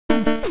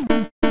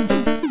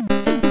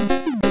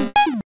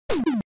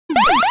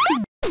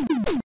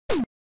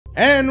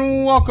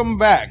And welcome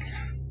back.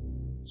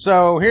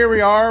 So here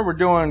we are. We're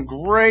doing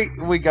great.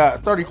 We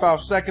got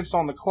 35 seconds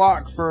on the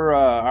clock for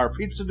our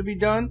pizza to be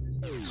done.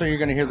 So you're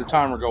going to hear the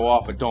timer go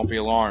off, but don't be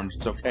alarmed.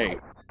 It's okay.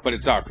 But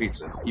it's our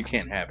pizza. You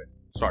can't have it.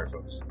 Sorry,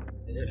 folks.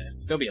 Yeah,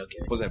 they'll be okay.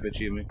 Was that bitch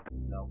you and me?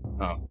 No.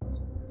 Oh.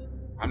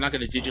 I'm not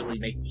going to digitally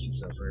make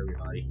pizza for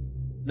everybody.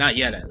 Not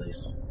yet, at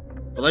least.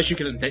 Unless you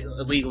can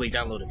illegally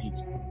download a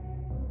pizza.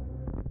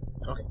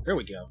 Okay, there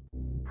we go.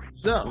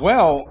 So.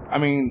 Well, I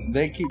mean,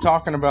 they keep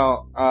talking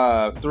about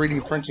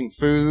 3D printing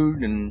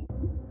food and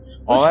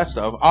all that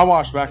stuff. I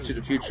watched Back to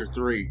the Future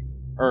 3.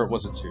 Or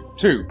was it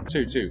 2?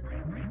 2.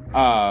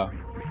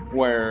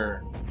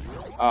 Where,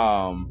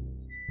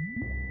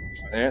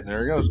 yeah,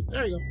 there it goes.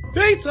 There you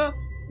go. Pizza!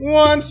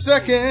 1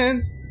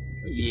 second!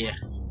 Yeah.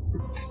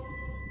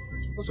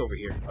 What's over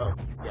here? Oh,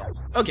 yeah.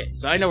 Okay,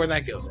 so I know where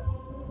that goes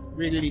now.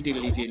 Riddly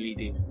diddly diddly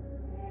did.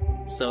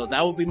 So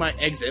that will be my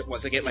exit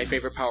once I get my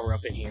favorite power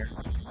up in here.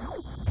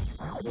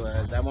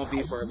 But that won't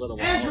be for a little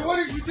while. Andrew, what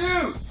did you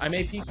do? I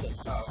made pizza.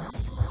 Oh.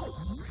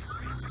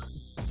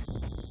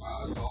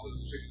 Wow, that's all the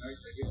chicken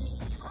eggs they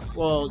get.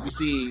 Well, you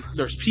see,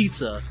 there's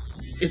pizza.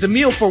 It's a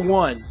meal for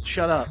one.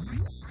 Shut up.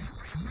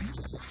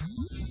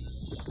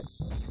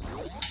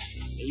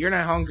 You're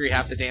not hungry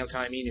half the damn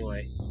time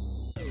anyway.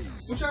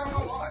 Which I don't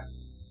know why.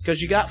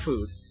 Because you got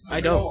food. I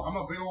don't. I'm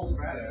a big old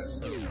fat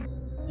ass.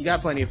 You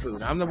got plenty of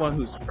food. I'm the one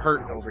who's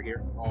hurting over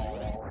here.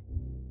 Aww.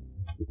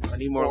 I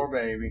need more Poor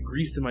baby.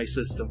 grease in my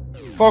system.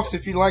 Folks,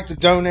 if you'd like to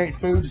donate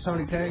food to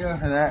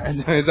Sonicega,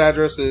 and his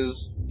address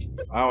is...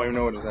 I don't even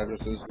know what his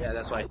address is. Yeah,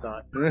 that's what I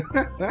thought.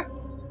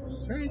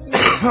 Is there anything?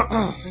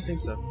 I don't think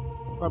so.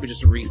 Probably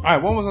just a reef.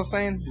 Alright, what was I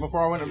saying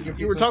before I went up to get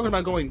pizza? You were talking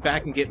about going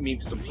back and getting me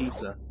some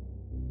pizza.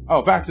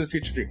 Oh, Back to the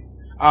Future 3.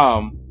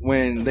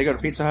 When they go to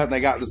Pizza Hut and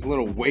they got this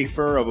little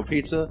wafer of a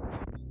pizza,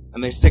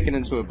 and they stick it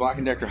into a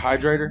Black & Decker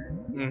hydrator,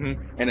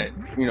 and it,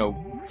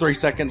 3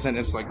 seconds, and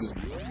it's like this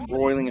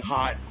broiling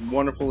hot,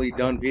 wonderfully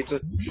done pizza.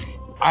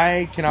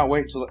 I cannot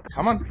wait till they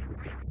come up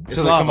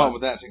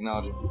with that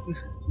technology.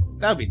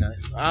 That would be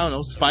nice. I don't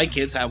know. Spy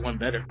Kids have one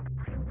better.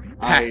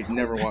 I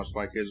never watched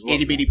Spy Kids.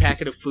 Itty bitty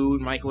packet of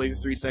food, microwave in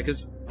 3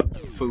 seconds.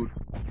 Food.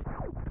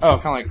 Oh,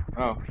 kind of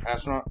like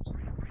astronauts.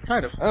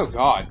 Kind of. Oh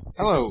God!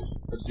 Hello,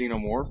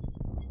 xenomorph.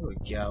 There we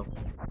go.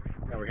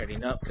 Now we're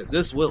heading up because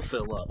this will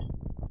fill up.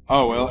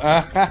 Oh well.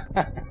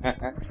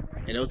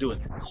 And it'll do it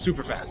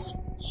super fast.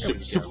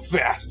 Super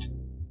fast.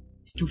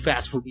 Too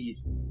fast for me.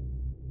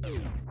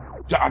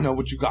 I know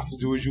what you got to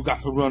do is you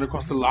got to run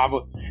across the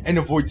lava and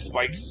avoid the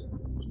spikes.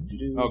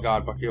 Oh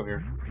God, Bucky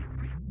here.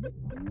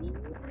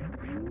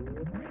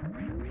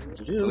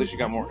 At least you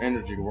got more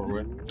energy to work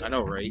with. I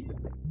know, right?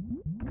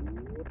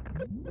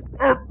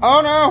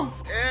 Oh no!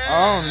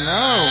 Oh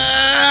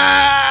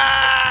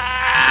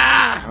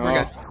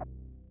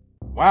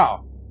no!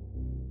 Wow.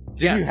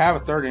 Did you have a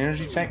third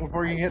energy tank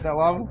before you hit that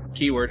lava?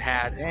 Keyword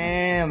had.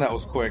 Damn, that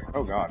was quick.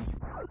 Oh God.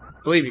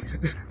 Believe me.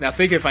 Now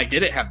think if I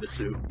didn't have the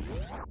suit.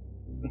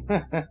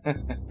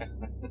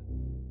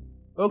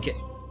 Okay.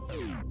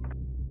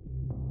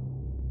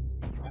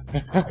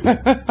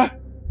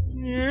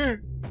 Yeah.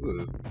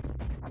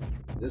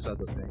 This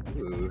other thing.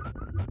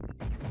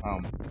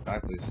 Die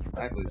please.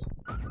 Die please.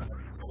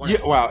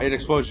 Yeah, wow, it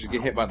explodes you to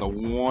get hit by the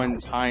one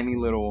tiny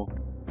little...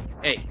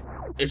 Hey,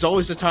 it's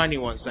always the tiny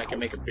ones that can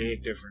make a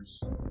big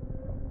difference.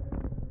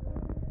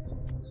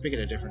 Speaking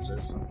of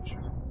differences.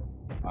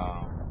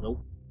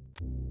 Nope.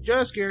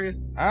 Just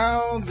curious.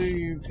 Can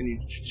you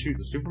shoot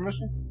the super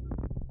missile?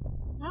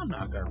 I'm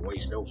not gonna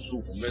waste no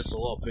super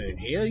missile up in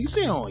here. You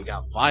see I only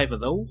got 5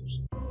 of those.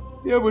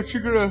 Yeah, but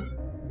you're gonna...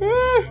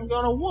 I'm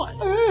gonna what?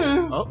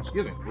 Oh,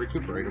 excuse me.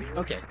 Recuperate them.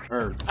 Okay.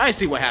 I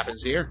see what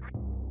happens here.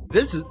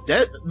 This is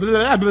dead.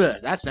 Blah, blah.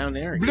 That's down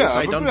there. In case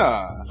I done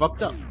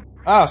fucked up.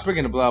 Ah,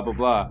 speaking of blah blah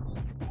blah.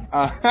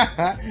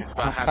 That's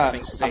about half the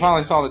things to say. I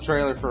finally saw the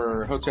trailer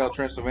for Hotel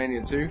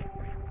Transylvania 2.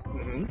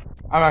 I'm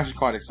actually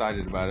quite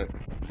excited about it.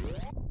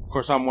 Of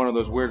course, I'm one of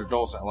those weird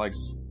adults that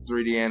likes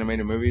 3D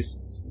animated movies.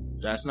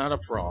 That's not a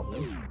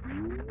problem.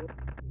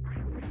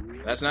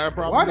 That's not a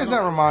problem. Why does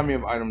that remind me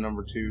of item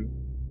number 2?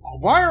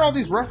 Why are all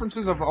these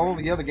references of all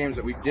the other games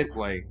that we did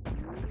play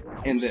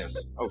in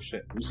this? Oh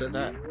shit. Who said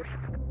that?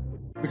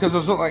 Because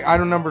there's like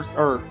item number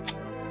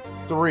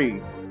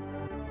 3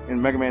 in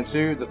Mega Man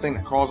 2, the thing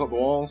that crawls up the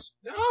walls.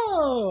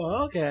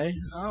 Oh, okay.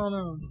 I don't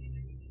know.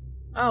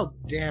 Oh,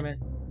 damn it.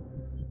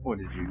 What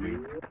did you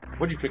do?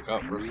 What'd you pick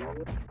up first off?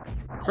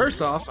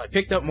 First off, I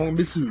picked up more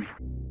missiles.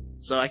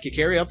 So I could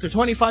carry up to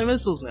 25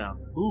 missiles now.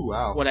 Ooh,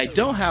 wow. What I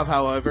don't have,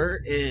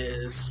 however,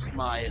 is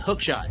my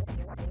hookshot.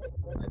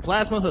 My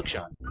plasma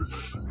hookshot.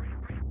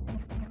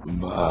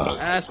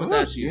 That's what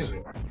that's used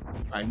for.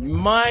 I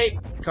might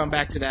come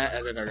back to that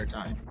at another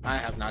time. I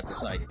have not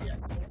decided yet.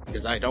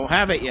 Because I don't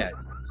have it yet.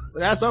 But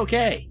that's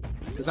okay.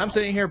 Because I'm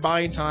sitting here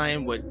buying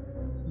time with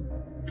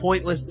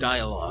pointless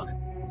dialogue.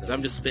 Because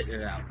I'm just spitting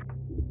it out.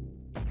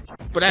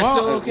 But that's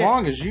still okay. As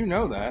long as you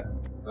know that.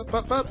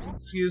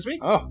 Excuse me?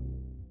 Oh.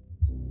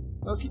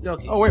 Okie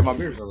dokie. Oh, wait, my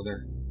beer's over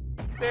there.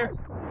 There.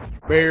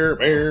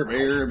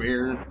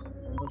 Beer.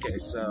 Okay,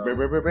 so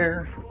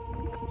Bear.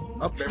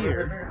 up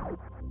here.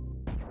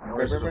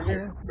 Where's the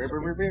hole?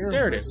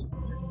 There it is.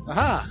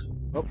 Aha!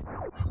 Oh.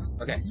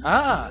 Okay.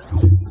 Ah!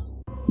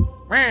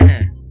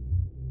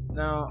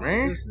 No.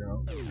 This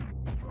no.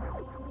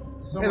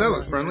 Hey, that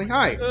looks friendly.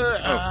 Hi.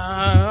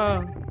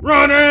 Oh.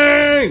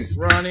 Running!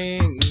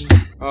 Running.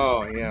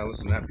 Oh, yeah,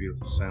 listen to that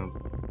beautiful sound.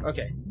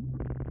 Okay.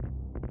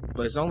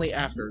 But it's only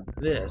after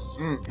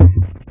this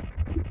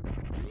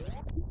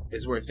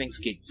is where things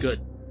get good.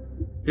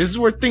 This is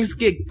where things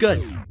get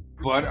good.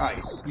 Bud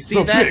Ice. You see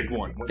the that? Big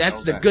one.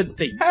 That's the good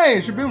thing. Hey,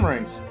 it's your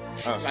boomerangs.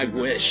 Oh, I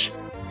wish.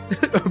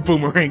 A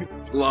boomerang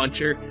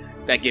launcher.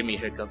 That gave me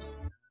hiccups.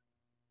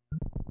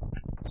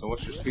 So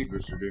what's your speed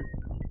booster do?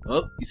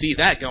 Oh, you see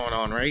that going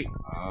on, right?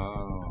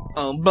 Oh.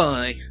 Oh,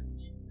 boy.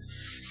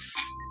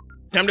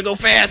 Time to go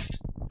fast.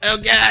 Oh,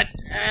 God.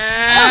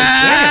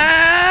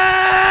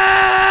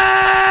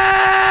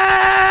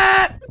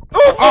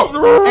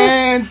 Oh,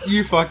 and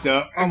you fucked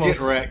up.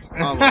 Almost. Get wrecked.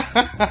 Almost.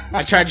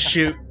 I tried to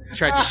shoot.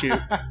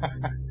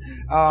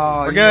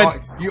 Oh, we're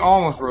good. You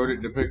almost rode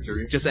it to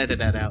victory. Just edit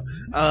that out.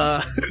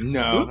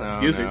 No, oops,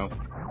 excuse me. no.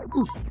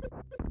 Oof.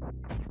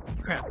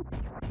 Crap.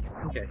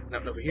 Okay,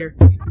 nothing over here.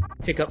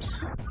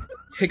 Hiccups.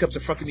 Hiccups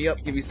are fucking me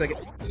up. Give me a second.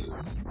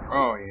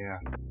 Oh, yeah.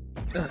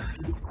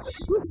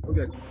 We're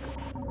good.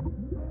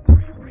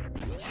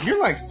 You're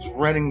like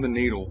threading the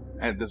needle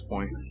at this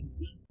point.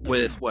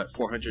 With what?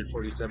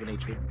 447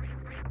 HP?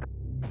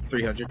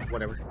 300?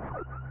 Whatever.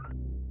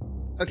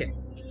 Okay.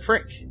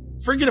 Frick.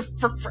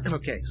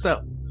 Okay,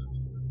 so.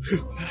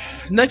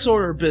 Next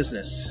order of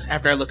business,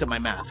 after I look at my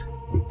map.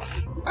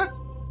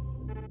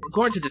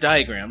 According to the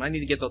diagram, I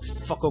need to get the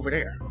fuck over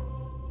there.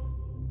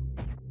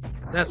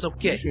 That's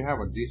okay. You have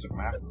a decent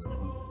map in this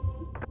one.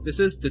 This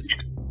is the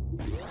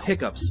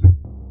hiccups.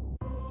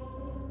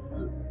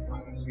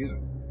 Excuse me.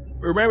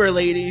 Remember,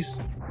 ladies,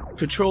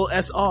 control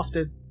S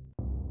often.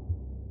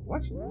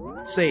 What?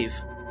 Save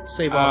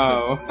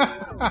often. Oh.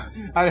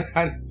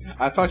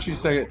 I thought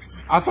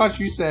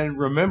you said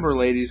remember,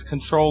 ladies,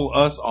 control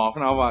us off,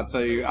 and I'm about to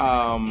tell you,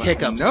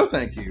 hiccups. No,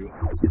 thank you.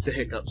 It's the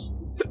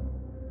hiccups.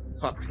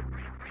 Fuck.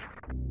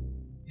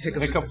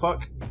 Hiccups. Hiccup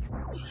fuck.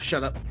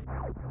 Shut up.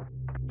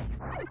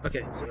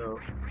 Okay, so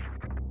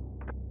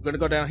I'm gonna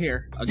go down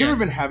here. Have you ever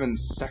been having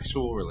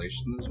sexual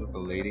relations with a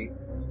lady,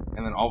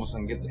 and then all of a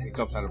sudden get the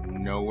hiccups out of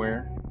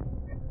nowhere?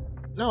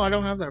 No, I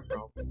don't have that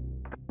problem.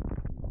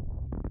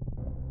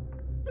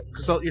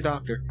 Consult your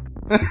doctor.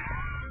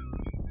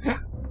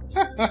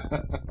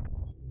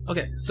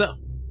 Okay, so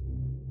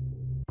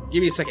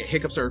give me a second.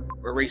 Hiccups are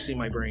erasing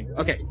my brain.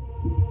 Okay.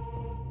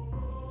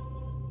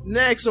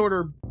 Next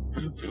order.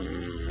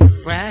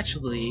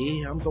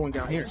 Actually, I'm going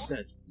down here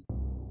instead.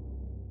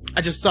 I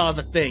just thought of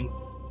a thing.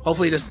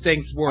 Hopefully this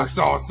thing's worth. I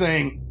saw a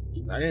thing.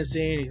 I didn't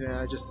see anything.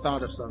 I just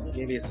thought of something.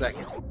 Give me a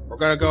second. We're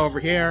gonna go over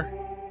here.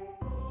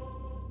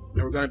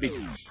 And we're gonna be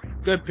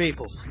good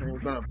peoples. And we're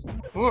gonna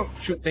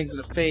shoot things in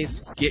the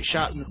face. Get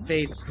shot in the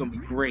face. It's gonna be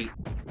great.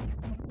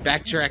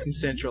 Backtracking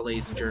central,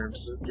 ladies and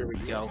germs. Here we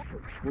go.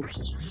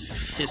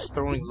 Whoops. Fist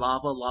throwing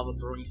lava. Lava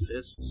throwing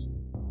fists.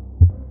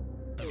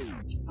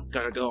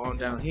 Gotta go on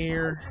down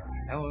here.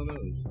 Hell are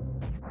those?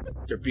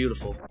 They're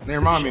beautiful. They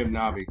remind me of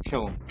Navi.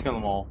 Kill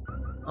them all.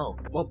 Oh,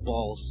 what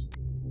balls?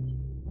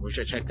 Wish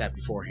I checked that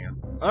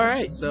beforehand.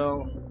 Alright,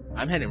 so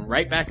I'm heading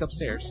right back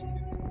upstairs.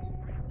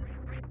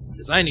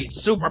 Because I need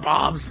super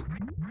bombs!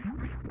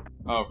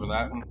 Oh, for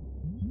that one?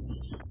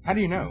 How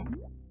do you know?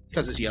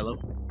 Because it's yellow.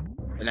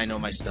 And I know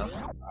my stuff.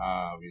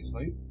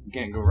 Obviously. You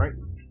can't go right.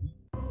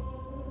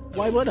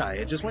 Why would I?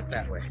 It just went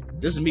that way.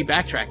 This is me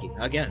backtracking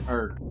again.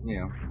 Or, you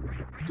know.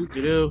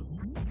 Doo-doo-doo.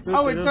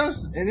 Oh, it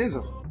does. It is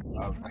a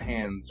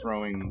hand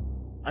throwing.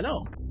 I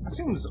know. That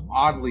seems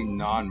oddly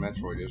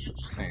non-Metroid-ish.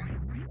 Just saying.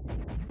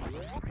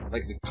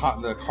 Like the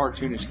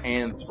cartoonish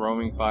hand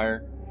throwing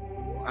fire.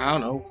 I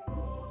don't know.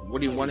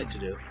 What do you want it to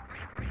do?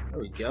 There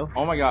we go.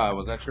 Oh my god,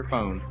 was that your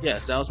phone?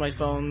 Yes, that was my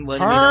phone.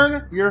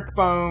 Turn your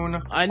phone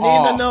I need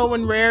off. to know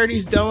when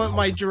Rarity's done with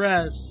my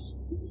dress.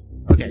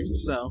 Okay,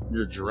 so.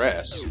 Your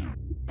dress.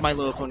 My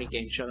Little Pony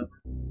game, shut up.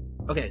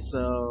 Okay,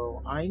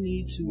 so I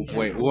need to.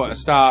 Wait, what?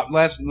 Stop.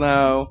 Let's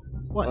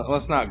What?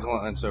 Let's not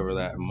glance over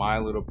that. My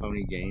Little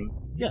Pony game.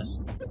 Yes.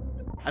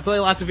 I play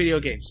lots of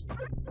video games.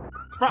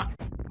 Fuck.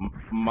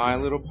 My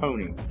Little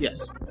Pony.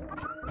 Yes.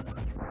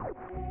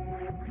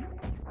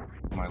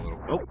 My Little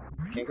Pony. Oh,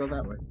 can't go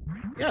that way.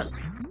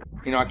 Yes.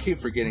 You know, I keep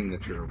forgetting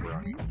that you're a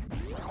brownie.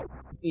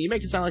 You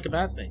make it sound like a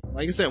bad thing.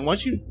 Like I said,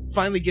 once you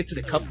finally get to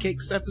the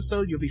cupcakes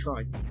episode, you'll be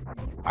fine.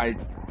 I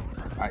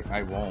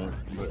won't,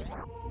 but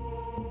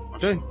I'm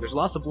telling you, there's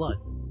lots of blood.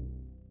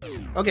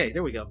 Okay,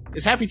 there we go.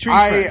 It's Happy Tree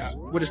Friends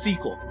with a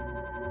sequel.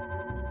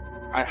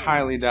 I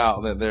highly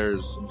doubt that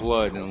there's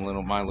blood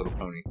in My Little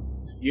Pony.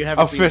 You have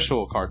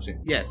official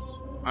cartoon. Yes,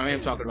 I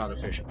am talking about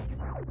official.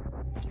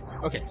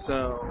 Okay,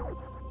 so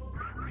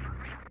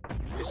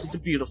this is the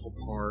beautiful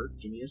part.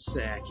 Give me a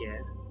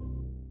second.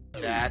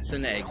 That's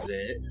an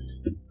exit.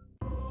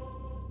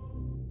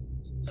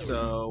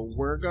 So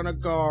we're gonna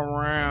go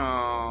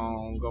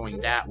around going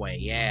that way.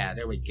 Yeah,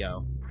 there we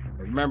go.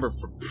 I remember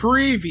from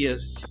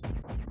previous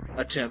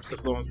attempts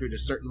of going through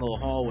this certain little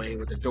hallway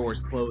with the doors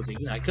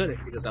closing, I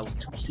couldn't because I was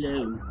too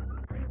slow.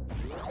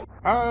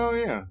 Oh,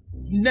 yeah.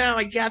 Now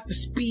I got the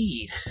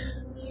speed.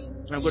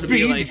 I'm going to Speed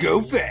be like, to go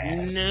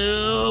fast.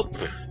 nope.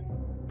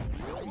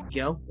 There you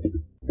go.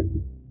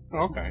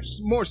 Okay.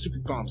 More Super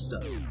Bomb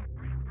stuff.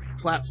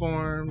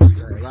 Platforms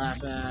that I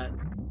laugh at.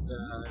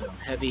 I'm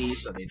heavy,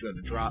 so they try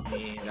to drop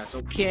me. That's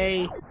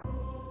okay.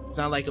 It's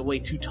not like I weigh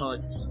 2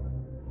 tons.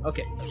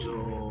 Okay,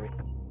 so...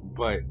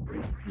 But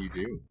you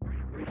do.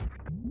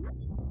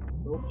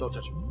 Nope, don't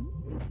touch me.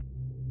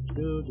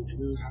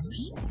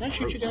 Can I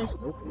shoot you guys?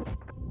 Nope.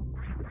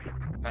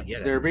 Not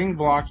yet. They're being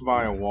blocked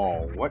by a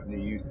wall. What do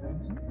you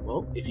think?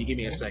 Well, if you give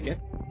me a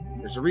second,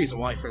 there's a reason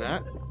why for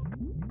that.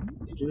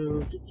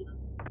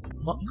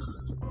 Fuck.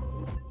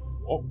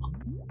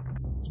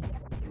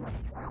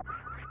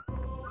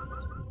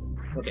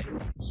 Okay,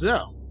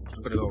 so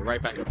I'm gonna go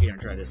right back up here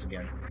and try this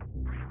again.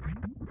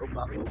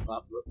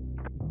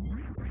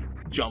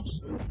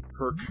 Jumps.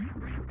 Perk.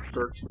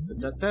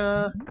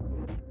 Da-da-da.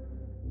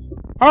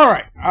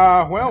 Alright,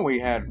 well, we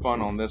had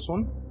fun on this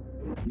one.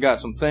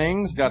 Got some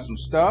things, got some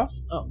stuff.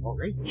 Oh,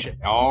 already? Shit.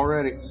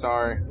 Already,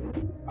 sorry.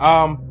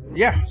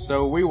 Yeah,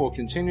 so we will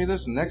continue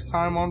this next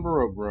time on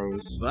Baroque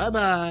Bros.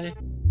 Bye-bye.